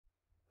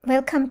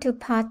Welcome to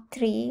part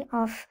 3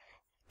 of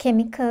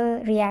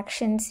Chemical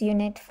Reactions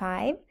Unit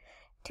 5.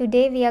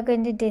 Today we are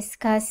going to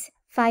discuss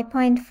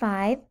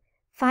 5.5,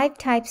 5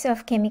 types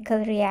of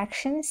chemical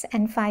reactions,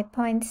 and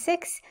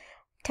 5.6,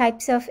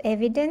 types of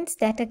evidence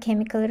that a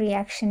chemical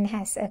reaction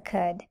has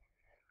occurred.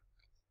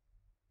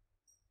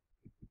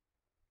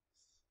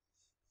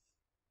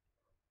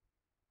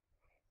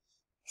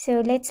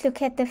 So let's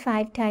look at the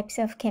 5 types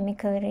of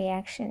chemical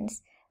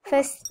reactions.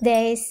 First,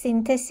 there is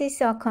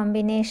synthesis or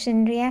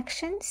combination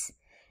reactions.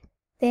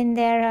 Then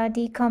there are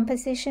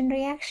decomposition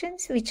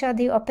reactions, which are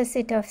the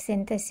opposite of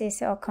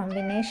synthesis or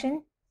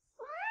combination.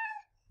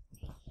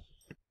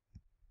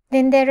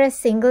 Then there are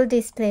single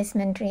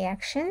displacement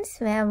reactions,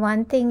 where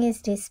one thing is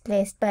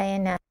displaced by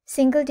another.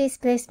 Single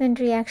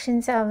displacement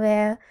reactions are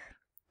where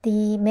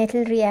the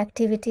metal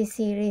reactivity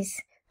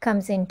series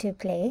comes into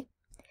play.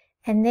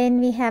 And then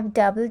we have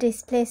double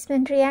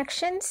displacement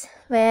reactions,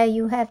 where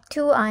you have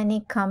two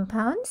ionic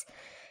compounds.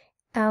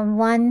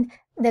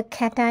 The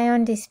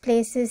cation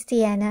displaces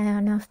the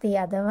anion of the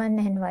other one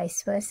and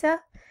vice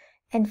versa.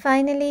 And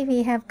finally,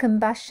 we have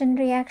combustion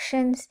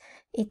reactions.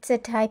 It's a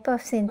type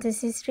of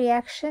synthesis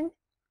reaction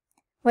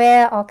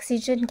where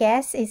oxygen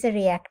gas is a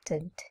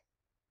reactant.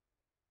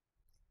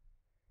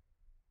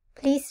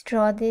 Please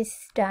draw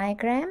this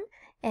diagram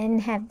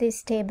and have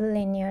this table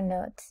in your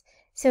notes.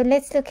 So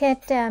let's look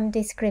at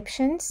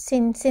descriptions.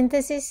 In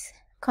synthesis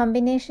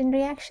combination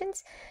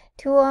reactions,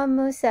 two or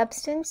more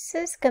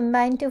substances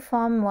combine to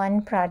form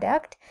one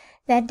product.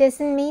 That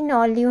doesn't mean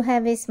all you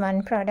have is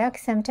one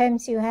product.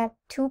 Sometimes you have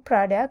two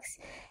products.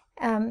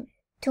 2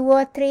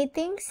 or 3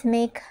 things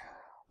make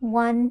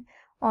one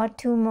or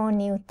two more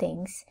new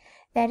things.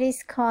 That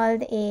is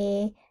called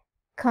a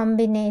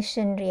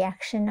combination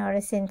reaction or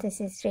a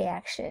synthesis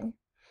reaction.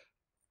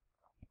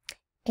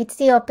 It's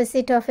the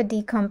opposite of a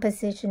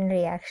decomposition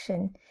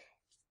reaction.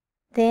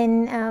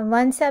 Then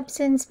one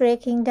substance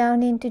breaking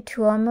down into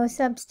 2 or more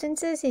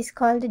substances is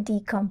called a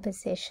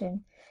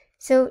decomposition.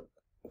 So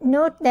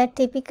note that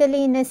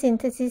typically in a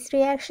synthesis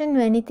reaction,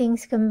 many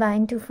things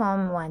combine to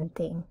form one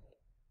thing.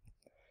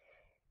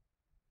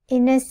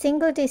 In a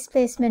single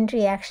displacement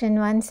reaction,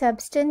 one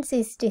substance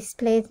is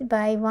displaced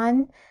by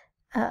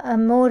a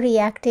more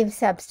reactive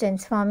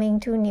substance, forming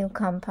 2 new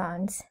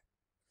compounds.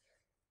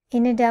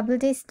 In a double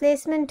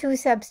displacement, 2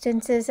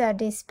 substances are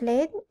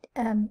displaced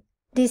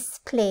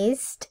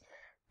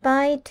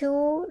by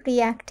 2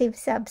 reactive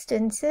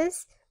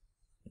substances,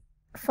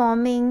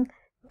 forming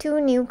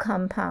 2 new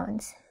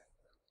compounds.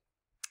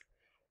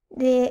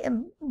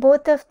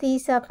 Both of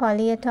these are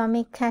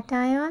polyatomic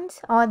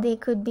cations, or they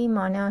could be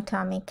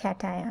monoatomic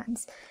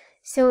cations.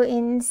 So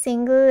in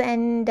single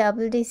and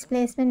double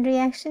displacement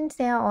reactions,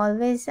 they are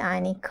always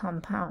ionic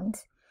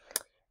compounds.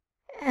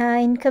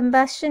 In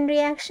combustion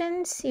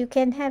reactions, you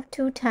can have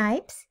 2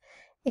 types.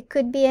 It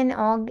could be an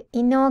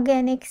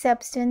inorganic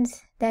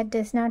substance that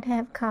does not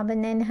have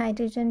carbon and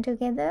hydrogen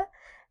together,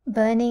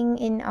 burning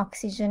in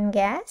oxygen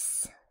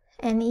gas,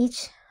 and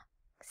each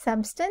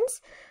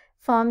substance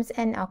forms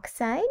an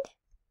oxide.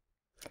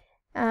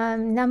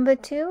 Number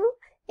 2,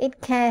 it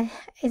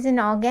is an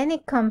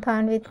organic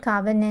compound with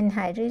carbon and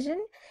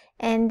hydrogen,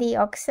 and the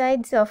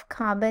oxides of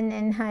carbon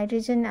and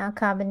hydrogen are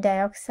carbon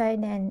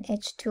dioxide and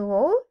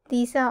H2O.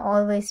 These are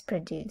always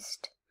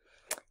produced.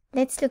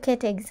 Let's look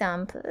at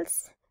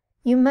examples.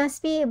 You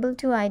must be able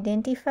to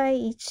identify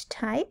each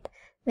type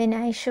when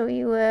I show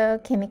you a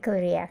chemical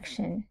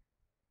reaction.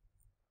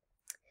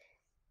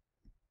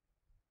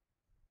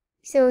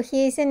 So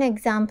here's an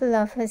example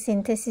of a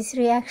synthesis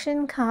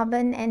reaction.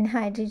 Carbon and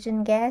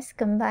hydrogen gas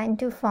combine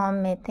to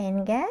form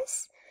methane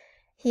gas.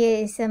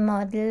 Here is a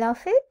model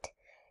of it.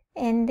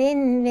 And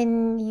then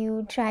when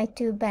you try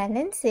to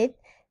balance it,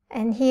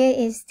 and here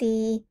is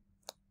the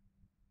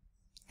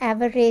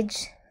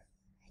average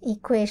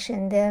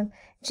equation, the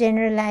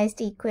generalized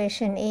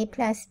equation, A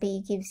plus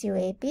B gives you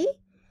AB.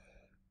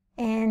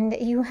 And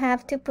you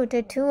have to put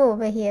a 2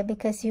 over here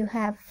because you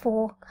have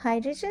 4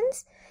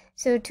 hydrogens.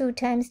 So 2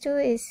 times 2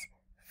 is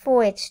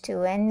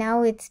 4H2, and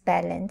now it's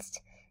balanced.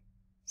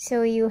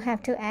 So you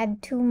have to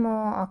add 2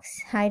 more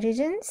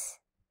hydrogens,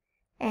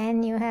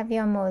 and you have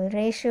your mole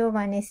ratio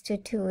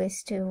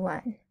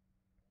 1:2:1.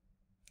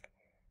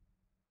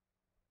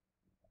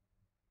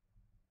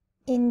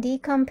 In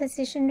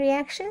decomposition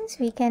reactions,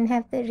 we can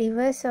have the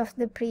reverse of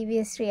the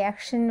previous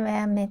reaction,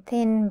 where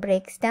methane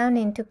breaks down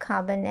into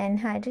carbon and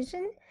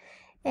hydrogen,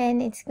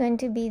 and it's going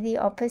to be the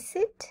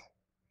opposite.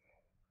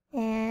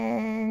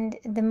 And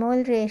the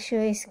mole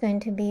ratio is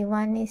going to be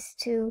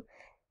 1:1:2.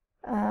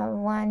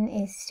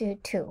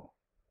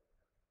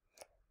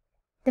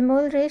 The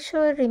mole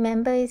ratio,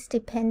 remember, is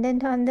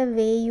dependent on the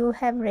way you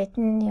have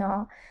written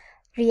your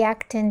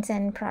reactants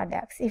and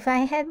products. If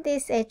I had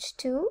this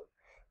H2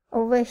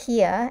 over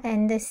here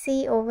and the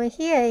C over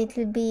here, it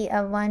will be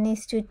a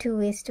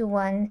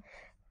 1:2:1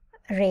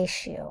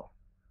 ratio.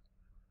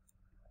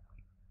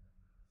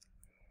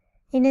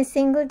 In a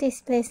single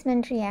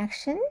displacement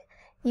reaction,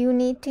 you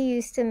need to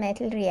use the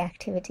metal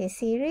reactivity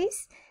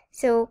series.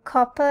 So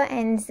copper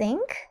and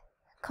zinc,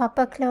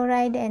 copper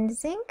chloride and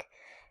zinc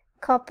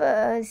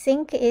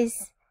zinc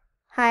is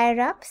higher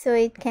up, so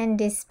it can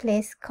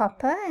displace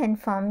copper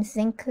and form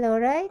zinc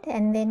chloride,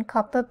 and then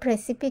copper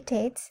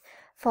precipitates,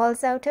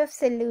 falls out of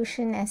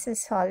solution as a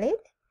solid.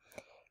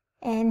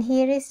 And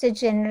here is the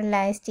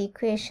generalized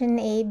equation.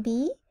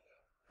 AB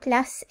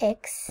plus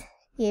X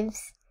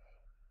gives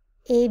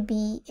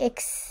AB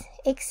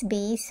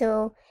XB,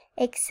 so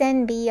X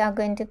and B are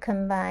going to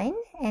combine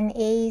and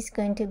A is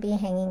going to be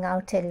hanging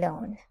out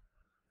alone.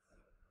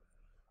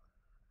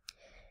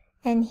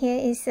 And here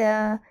is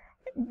a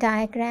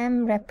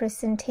diagram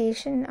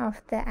representation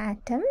of the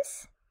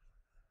atoms,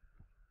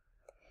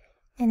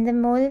 and the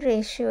mole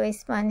ratio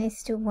is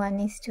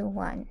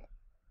 1:1:1.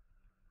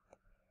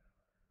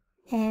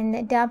 And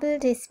the double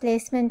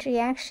displacement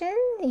reaction,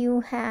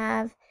 you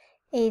have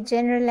a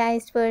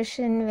generalized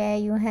version where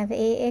you have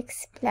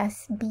AX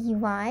plus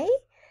BY.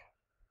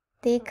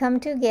 They come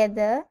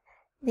together,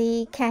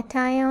 the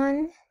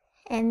cation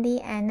and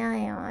the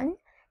anion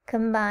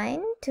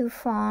combine to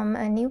form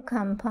a new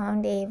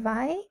compound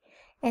AY,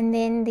 and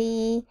then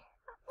the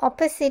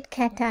opposite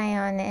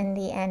cation and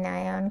the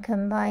anion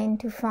combine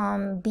to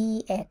form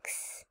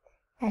BX,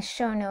 as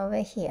shown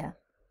over here.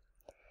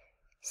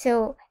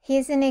 So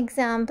here's an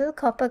example: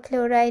 copper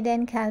chloride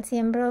and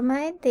calcium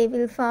bromide. They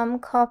will form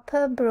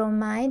copper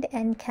bromide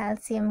and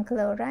calcium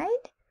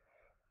chloride,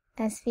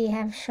 as we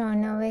have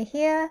shown over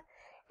here.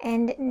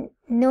 And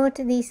note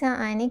these are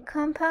ionic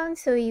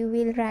compounds, so you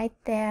will write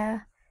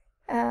their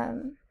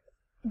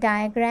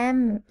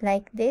diagram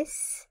like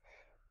this.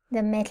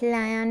 The metal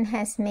ion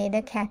has made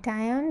a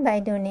cation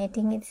by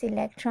donating its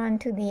electron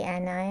to the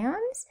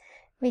anions,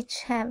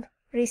 which have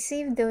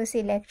received those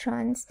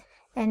electrons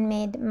and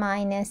made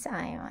minus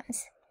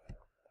ions.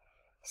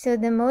 So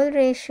the mole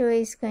ratio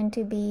is going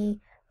to be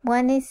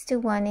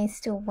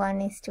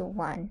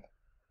 1:1:1:1.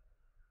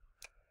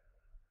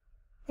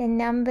 And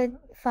number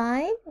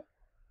 5,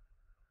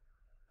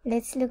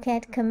 let's look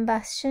at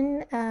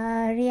combustion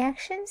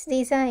reactions.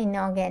 These are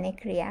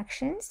inorganic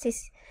reactions.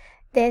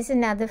 There's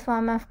another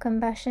form of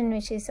combustion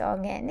which is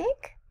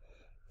organic.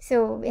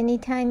 So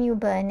anytime you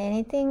burn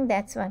anything,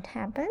 that's what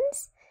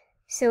happens.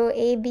 So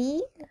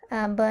AB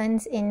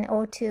burns in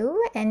O2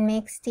 and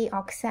makes the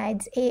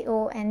oxides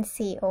AO and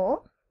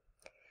CO.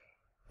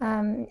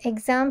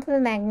 Example,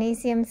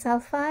 magnesium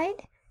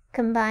sulfide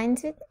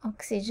combines with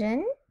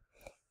oxygen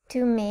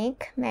to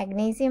make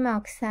magnesium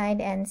oxide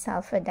and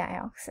sulfur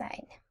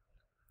dioxide.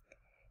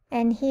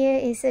 And here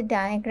is a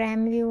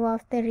diagram view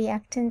of the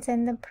reactants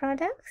and the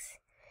products.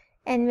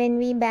 And when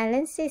we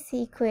balance this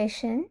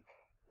equation,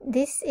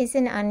 this is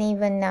an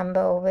uneven number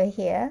over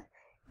here.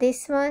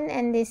 This one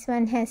and this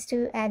one has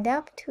to add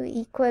up to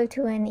equal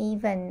to an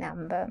even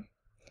number.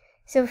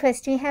 So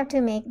first we have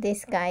to make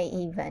this guy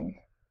even.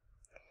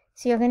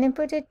 So you're going to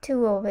put a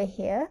 2 over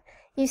here.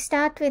 You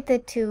start with a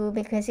 2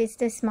 because it's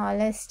the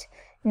smallest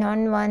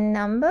non-1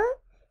 number.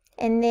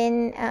 And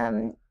then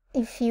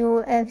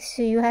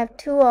so you have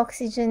 2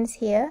 oxygens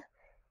here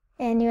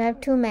and you have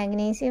 2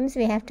 magnesiums.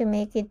 We have to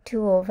make it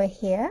 2 over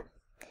here.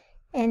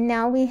 And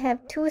now we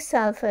have 2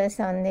 sulfurs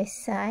on this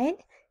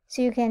side.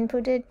 So you can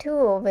put a 2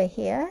 over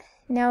here.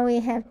 Now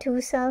we have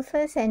 2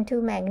 sulfurs and 2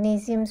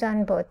 magnesiums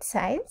on both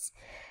sides.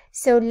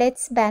 So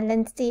let's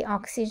balance the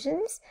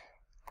oxygens.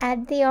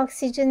 Add the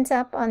oxygens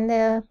up on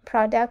the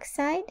product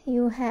side.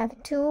 You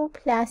have 2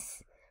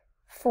 plus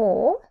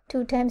 4.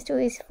 2 times 2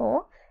 is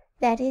 4.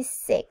 That is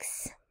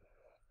 6.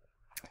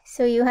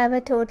 So you have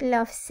a total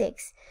of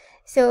 6.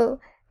 So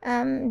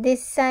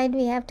this side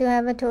we have to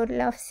have a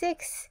total of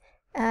 6.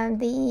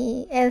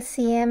 The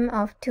LCM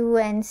of 2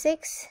 and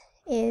 6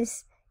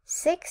 is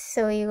 6,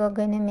 so you are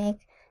going to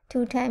make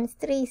 2 times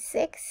 3,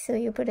 6, so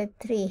you put a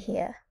 3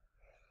 here.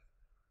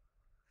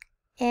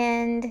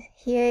 And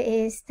here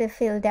is the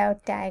filled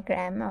out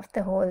diagram of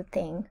the whole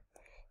thing.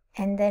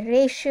 And the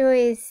ratio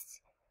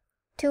is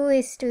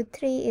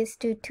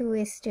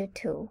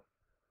 2:3:2:2.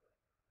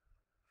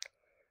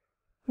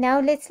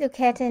 Now let's look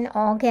at an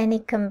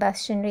organic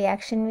combustion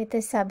reaction with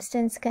a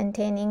substance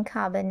containing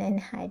carbon and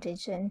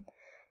hydrogen.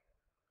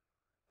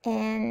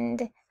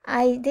 And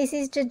this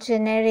is the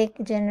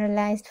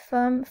generalized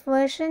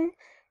version.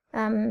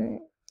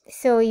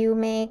 So you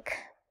make,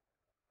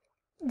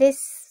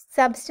 this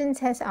substance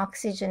has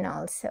oxygen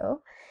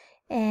also,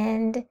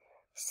 and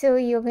so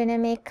you're going to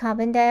make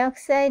carbon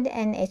dioxide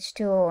and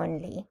H2O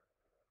only.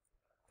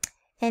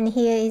 And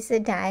here is a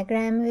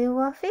diagram view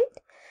of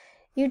it.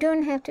 You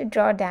don't have to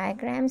draw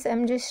diagrams.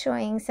 I'm just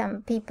showing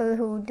some people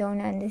who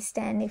don't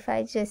understand if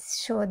I just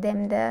show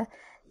them the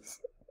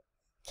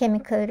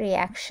chemical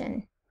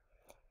reaction.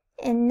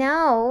 And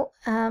now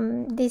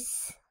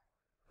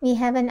we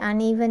have an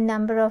uneven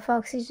number of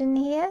oxygen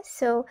here,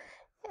 so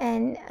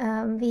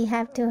we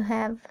have to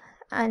have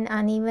an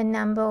uneven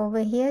number over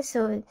here,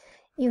 so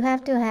you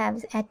have to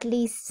have at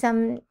least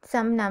some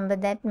number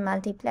that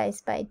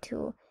multiplies by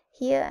 2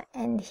 here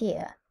and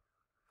here.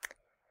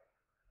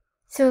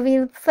 So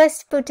we'll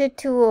first put a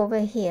 2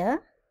 over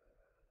here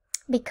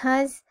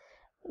because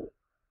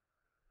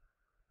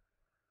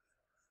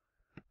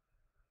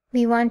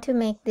we want to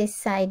make this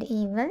side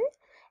even.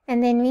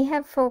 And then we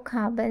have 4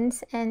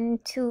 carbons and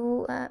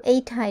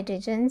 8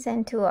 hydrogens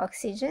and 2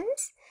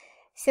 oxygens.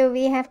 So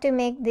we have to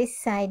make this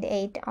side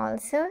 8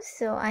 also.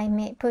 So I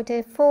may put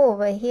a 4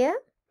 over here.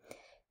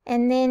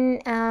 And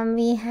then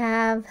we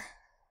have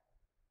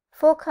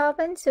 4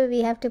 carbons, so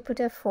we have to put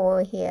a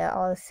 4 here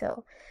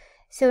also.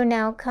 So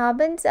now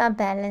carbons are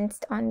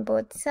balanced on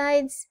both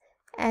sides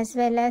as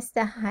well as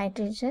the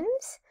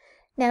hydrogens.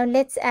 Now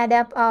let's add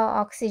up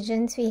our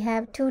oxygens. We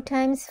have 2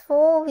 times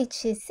 4,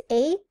 which is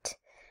 8,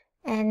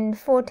 and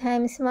 4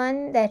 times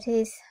 1, that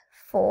is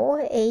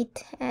 4.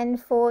 8 and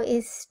 4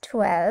 is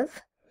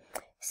 12.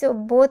 So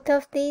both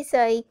of these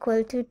are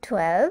equal to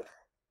 12.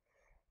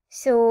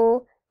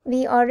 So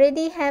we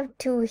already have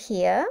 2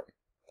 here.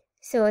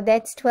 So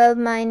that's 12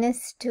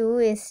 minus 2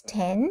 is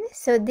 10.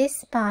 So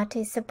this part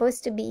is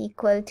supposed to be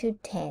equal to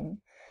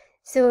 10.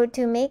 So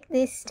to make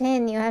this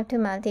 10, you have to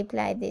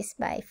multiply this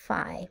by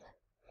 5.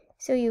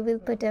 So you will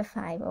put a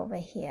 5 over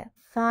here.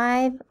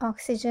 5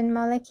 oxygen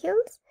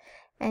molecules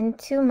and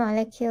 2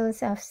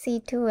 molecules of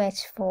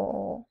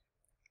C2H4O.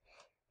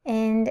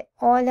 And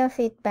all of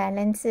it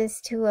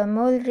balances to a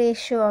mole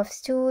ratio of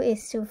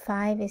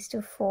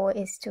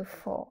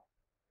 2:5:4:4.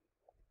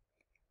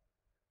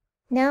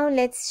 Now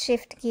let's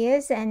shift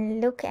gears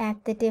and look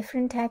at the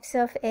different types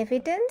of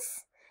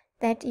evidence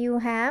that you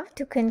have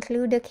to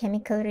conclude a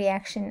chemical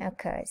reaction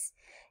occurs.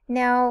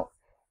 Now,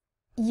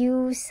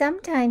 you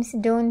sometimes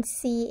don't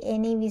see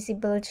any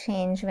visible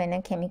change when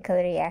a chemical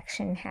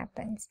reaction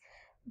happens,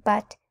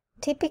 but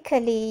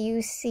typically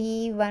you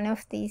see one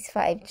of these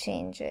 5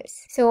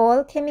 changes. So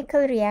all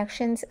chemical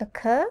reactions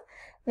occur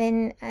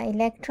when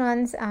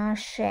electrons are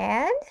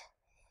shared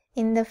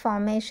in the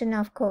formation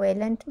of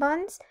covalent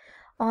bonds,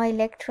 or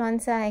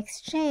electrons are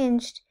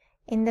exchanged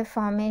in the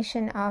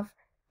formation of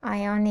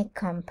ionic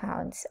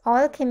compounds.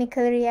 All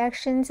chemical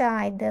reactions are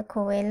either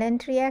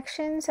covalent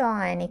reactions or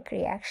ionic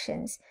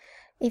reactions.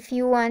 If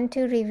you want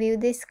to review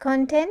this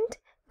content,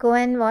 go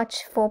and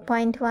watch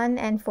 4.1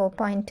 and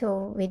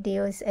 4.2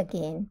 videos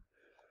again.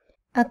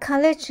 A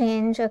color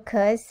change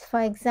occurs,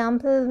 for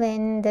example,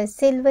 when the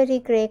silvery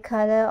gray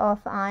color of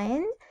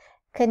iron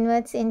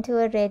converts into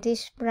a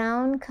reddish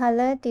brown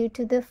color due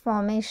to the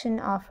formation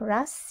of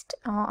rust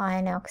or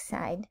iron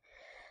oxide.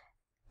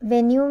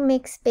 When you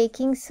mix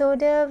baking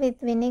soda with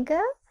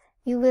vinegar,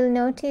 you will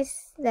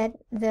notice that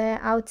the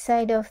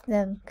outside of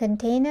the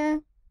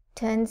container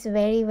turns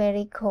very,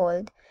 very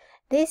cold.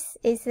 This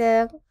is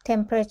a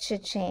temperature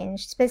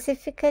change,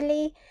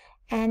 specifically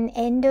an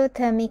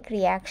endothermic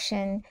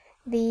reaction.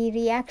 The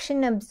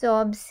reaction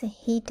absorbs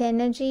heat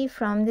energy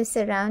from the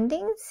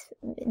surroundings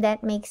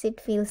that makes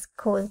it feel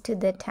cold to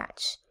the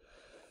touch.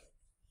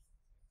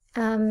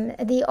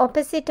 The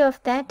opposite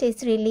of that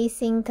is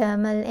releasing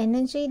thermal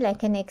energy,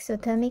 like an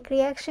exothermic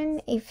reaction.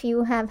 If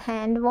you have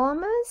hand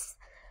warmers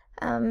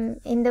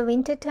in the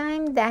winter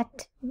time,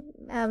 that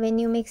when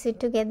you mix it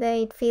together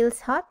it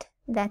feels hot,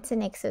 that's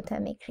an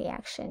exothermic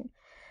reaction.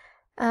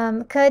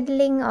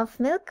 Curdling of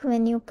milk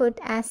when you put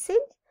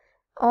acid,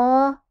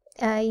 or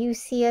you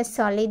see a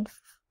solid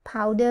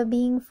powder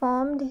being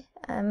formed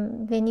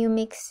when you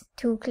mix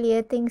 2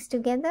 clear things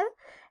together.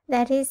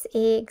 That is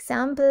an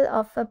example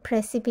of a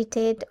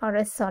precipitate or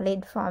a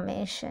solid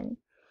formation.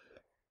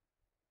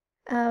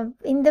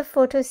 In the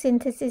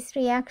photosynthesis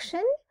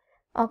reaction,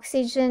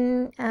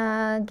 oxygen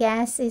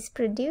gas is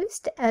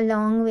produced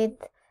along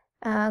with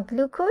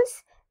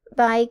glucose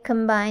by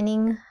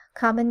combining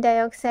carbon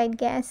dioxide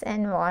gas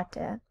and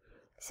water.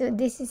 So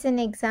this is an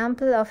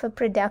example of a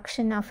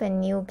production of a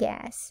new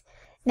gas.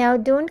 Now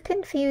don't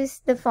confuse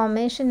the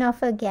formation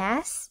of a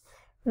gas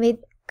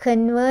with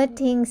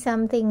converting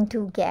something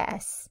to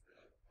gas.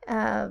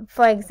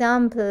 For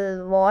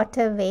example,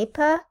 water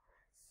vapor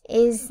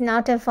is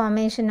not a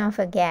formation of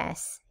a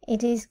gas.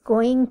 It is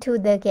going to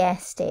the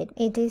gas state.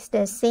 It is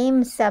the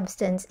same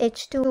substance,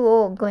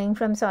 H2O, going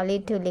from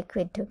solid to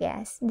liquid to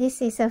gas.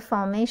 This is a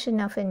formation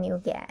of a new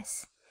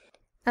gas.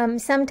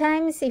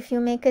 Sometimes if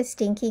you make a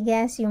stinky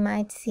gas, you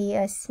might see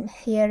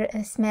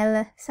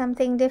smell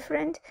something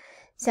different.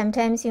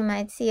 Sometimes you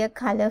might see a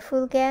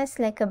colorful gas,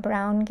 like a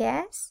brown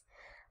gas.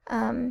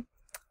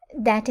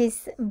 That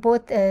is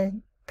both a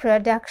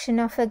production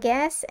of a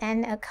gas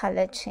and a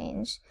color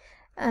change.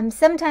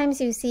 Sometimes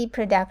you see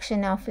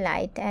production of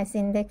light, as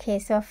in the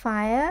case of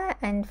fire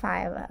and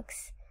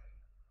fireworks.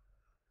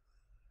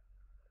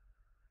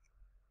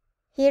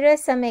 Here are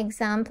some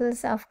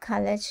examples of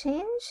color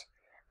change.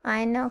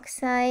 Iron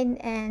oxide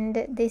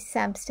and this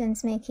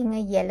substance making a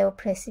yellow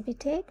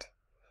precipitate.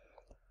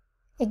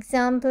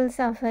 Examples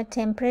of a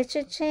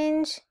temperature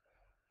change,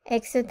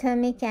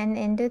 exothermic and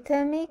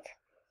endothermic.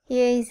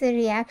 Here is a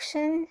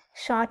reaction.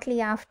 Shortly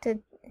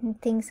after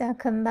things are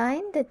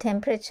combined, the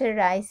temperature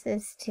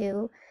rises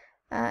to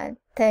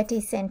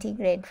 30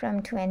 centigrade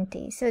from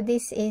 20. So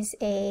this is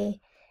a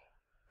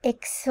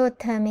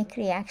exothermic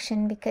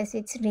reaction because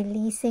it's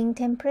releasing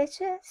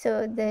temperature,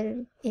 so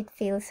it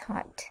feels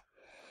hot.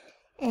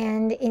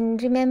 And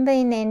remember,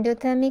 in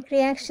endothermic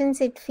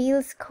reactions it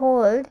feels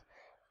cold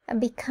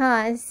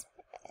because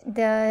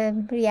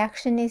the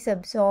reaction is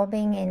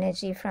absorbing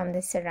energy from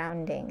the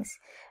surroundings.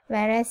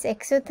 Whereas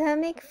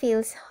exothermic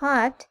feels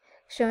hot,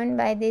 shown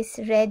by this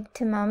red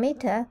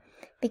thermometer,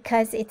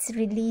 because it's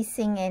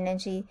releasing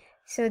energy.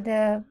 So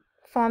the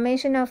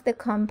formation of the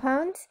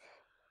compounds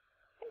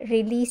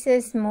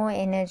releases more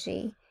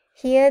energy.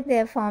 Here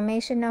the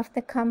formation of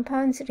the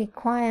compounds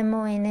require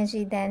more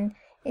energy than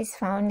is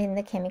found in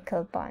the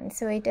chemical bond.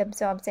 So it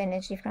absorbs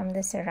energy from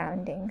the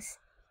surroundings.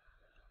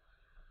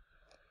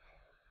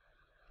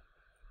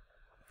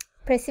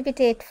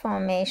 Precipitate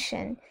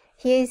formation.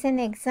 Here is an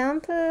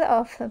example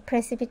of a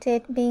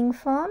precipitate being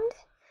formed,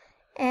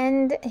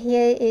 and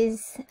here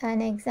is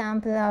an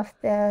example of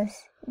the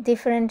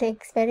different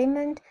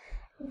experiment.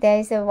 There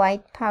is a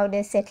white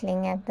powder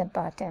settling at the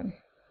bottom.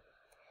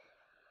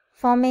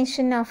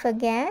 Formation of a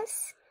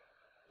gas.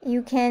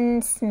 You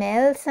can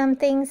smell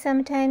something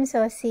sometimes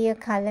or see a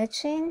color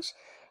change.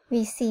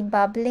 We see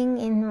bubbling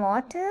in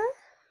water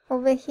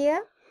over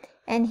here,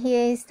 and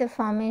here is the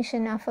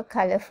formation of a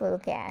colorful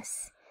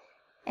gas.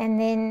 And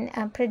then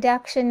a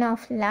production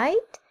of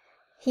light.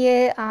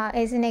 Here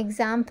is an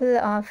example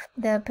of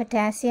the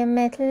potassium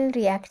metal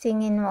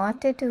reacting in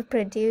water to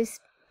produce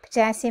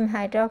potassium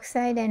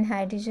hydroxide and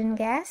hydrogen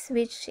gas,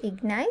 which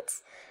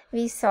ignites.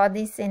 We saw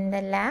this in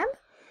the lab.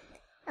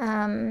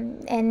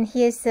 And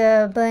here's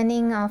the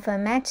burning of a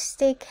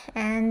matchstick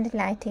and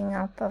lighting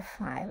up of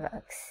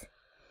fireworks.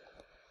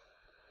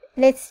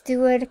 Let's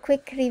do a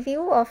quick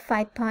review of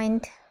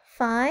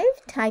 5.5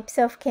 types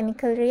of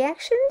chemical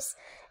reactions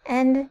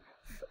and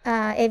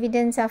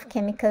evidence of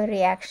chemical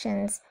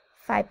reactions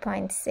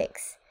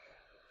 5.6.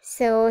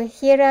 So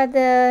here are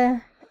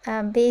the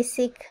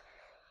basic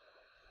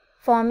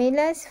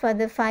formulas for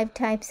the 5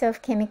 types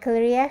of chemical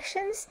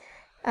reactions.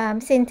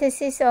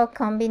 Synthesis or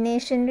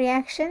combination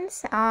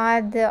reactions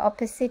are the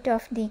opposite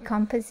of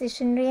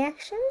decomposition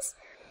reactions.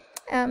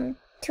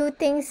 Two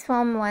things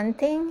form one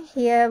thing.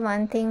 Here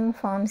one thing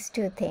forms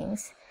two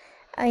things.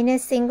 In a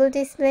single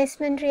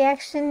displacement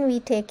reaction,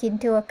 we take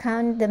into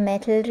account the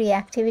metal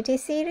reactivity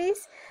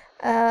series.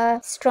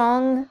 A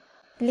strongly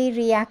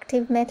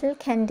reactive metal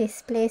can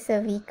displace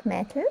a weak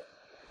metal.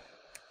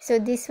 So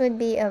this would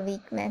be a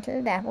weak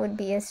metal, that would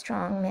be a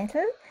strong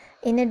metal.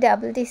 In a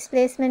double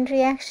displacement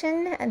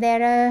reaction,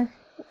 there are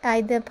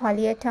either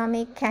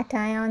polyatomic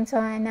cations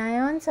or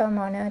anions or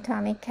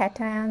monoatomic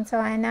cations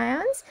or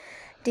anions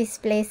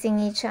displacing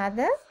each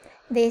other.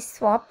 They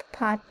swap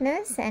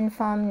partners and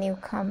form new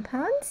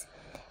compounds.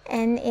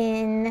 And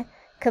in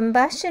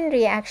combustion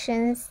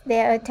reactions,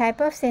 they are a type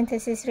of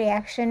synthesis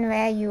reaction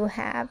where you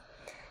have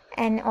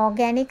an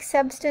organic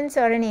substance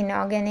or an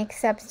inorganic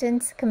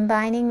substance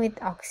combining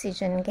with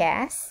oxygen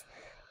gas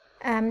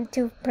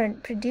to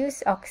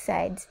produce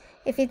oxides.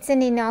 If it's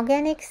an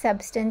inorganic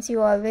substance,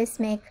 you always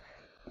make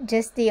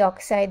just the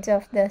oxides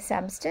of the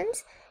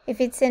substance.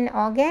 If it's an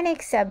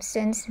organic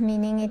substance,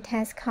 meaning it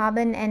has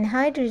carbon and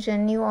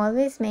hydrogen, you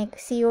always make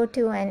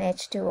CO2 and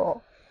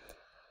H2O.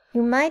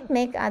 You might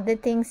make other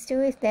things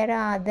too if there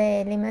are other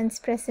elements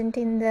present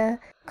in the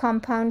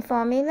compound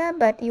formula,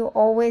 but you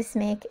always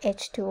make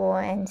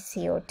H2O and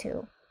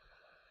CO2.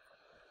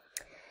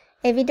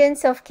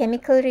 Evidence of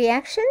chemical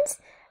reactions.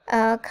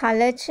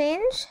 Color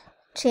change,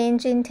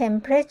 change in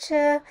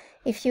temperature.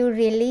 If you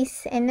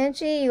release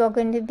energy, you are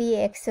going to be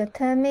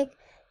exothermic.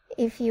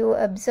 If you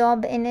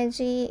absorb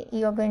energy,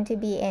 you are going to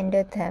be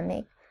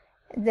endothermic.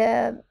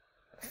 The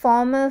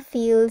former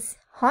feels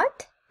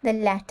hot, the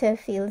latter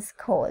feels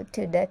cold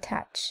to the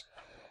touch.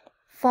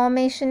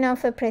 Formation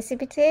of a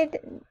precipitate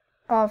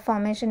or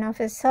formation of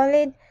a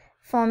solid,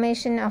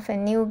 formation of a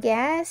new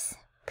gas,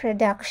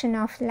 production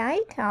of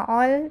light are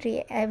all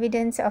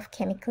evidence of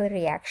chemical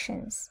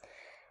reactions.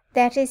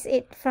 That is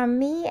it from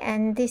me,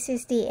 and this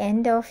is the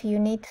end of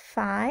Unit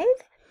 5.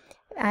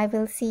 I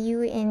will see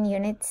you in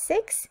Unit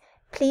 6.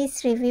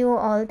 Please review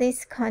all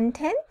this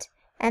content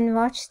and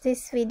watch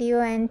this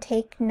video and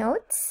take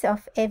notes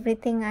of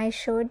everything I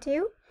showed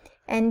you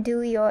and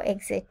do your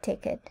exit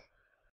ticket.